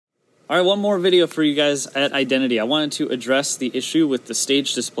All right, one more video for you guys at Identity. I wanted to address the issue with the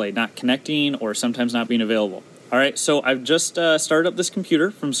stage display not connecting or sometimes not being available. All right, so I've just started up this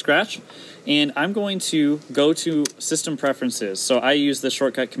computer from scratch, and I'm going to go to System Preferences. So I use the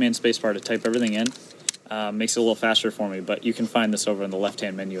shortcut Command Spacebar to type everything in. Makes it a little faster for me, but you can find this over in the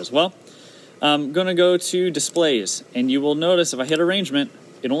left-hand menu as well. I'm going to go to Displays, and you will notice if I hit Arrangement,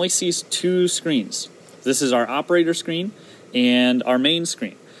 it only sees two screens. This is our operator screen and our main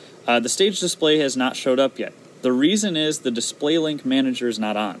screen. The stage display has not showed up yet. The reason is the DisplayLink Manager is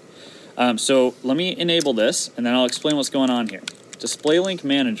not on. So let me enable this, and then I'll explain what's going on here. DisplayLink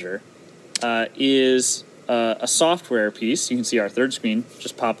Manager is a software piece. You can see our third screen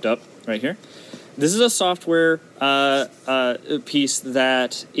just popped up right here. This is a software piece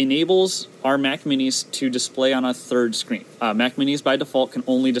that enables our Mac Minis to display on a third screen. Mac Minis by default can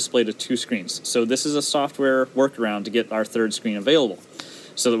only display to two screens. So this is a software workaround to get our third screen available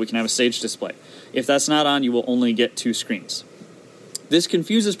so that we can have a stage display. If that's not on, you will only get two screens. This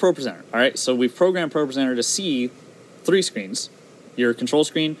confuses ProPresenter, all right? So we've programmed ProPresenter to see three screens: your control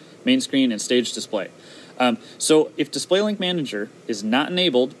screen, main screen, and stage display. So if DisplayLink Manager is not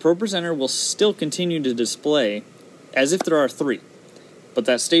enabled, ProPresenter will still continue to display as if there are three, but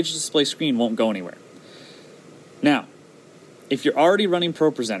that stage display screen won't go anywhere. Now, if you're already running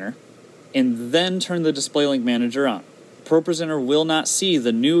ProPresenter and then turn the DisplayLink Manager on, ProPresenter will not see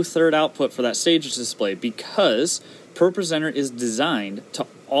the new third output for that stage display because ProPresenter is designed to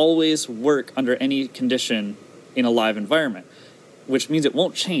always work under any condition in a live environment, which means it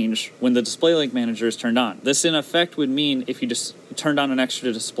won't change when the DisplayLink Manager is turned on. This, in effect, would mean if you just turned on an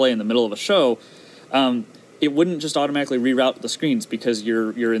extra display in the middle of a show, it wouldn't just automatically reroute the screens because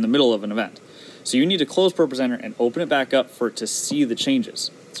you're in the middle of an event. So you need to close ProPresenter and open it back up for it to see the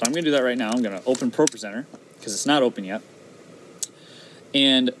changes. So I'm going to do that right now. I'm going to open ProPresenter because it's not open yet.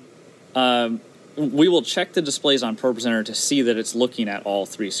 And we will check the displays on ProPresenter to see that it's looking at all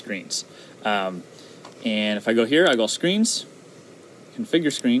three screens. And if I go here, I go Screens,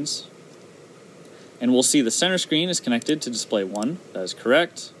 Configure Screens, and we'll see the center screen is connected to display 1. That is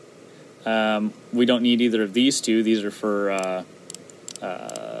correct. We don't need either of these two. These are for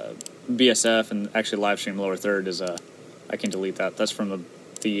BSF, and actually live stream lower third is I can delete that. That's from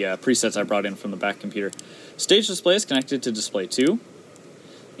the presets I brought in from the back computer. Stage display is connected to display 2.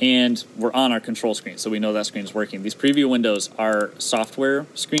 And we're on our control screen, so we know that screen is working. These preview windows are software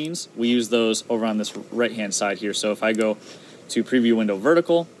screens. We use those over on this right-hand side here. So if I go to preview window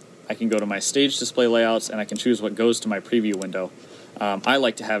vertical, I can go to my stage display layouts, and I can choose what goes to my preview window. I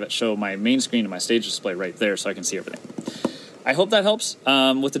like to have it show my main screen and my stage display right there so I can see everything. I hope that helps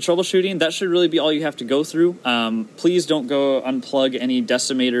with the troubleshooting. That should really be all you have to go through. Please don't go unplug any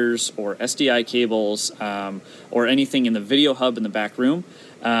Decimators or SDI cables or anything in the video hub in the back room.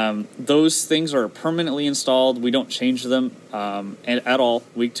 Those things are permanently installed. We don't change them at all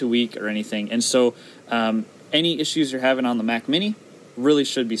week to week or anything. And so any issues you're having on the Mac Mini really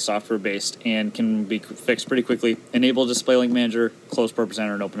should be software based and can be fixed pretty quickly. Enable DisplayLink Manager, close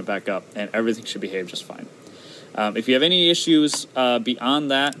ProPresenter, and open it back up, and everything should behave just fine. If you have any issues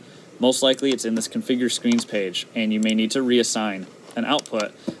beyond that, most likely it's in this Configure Screens page, and you may need to reassign an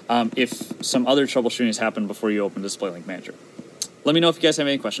output if some other troubleshooting has happened before you open DisplayLink Manager. Let me know if you guys have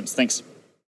any questions. Thanks.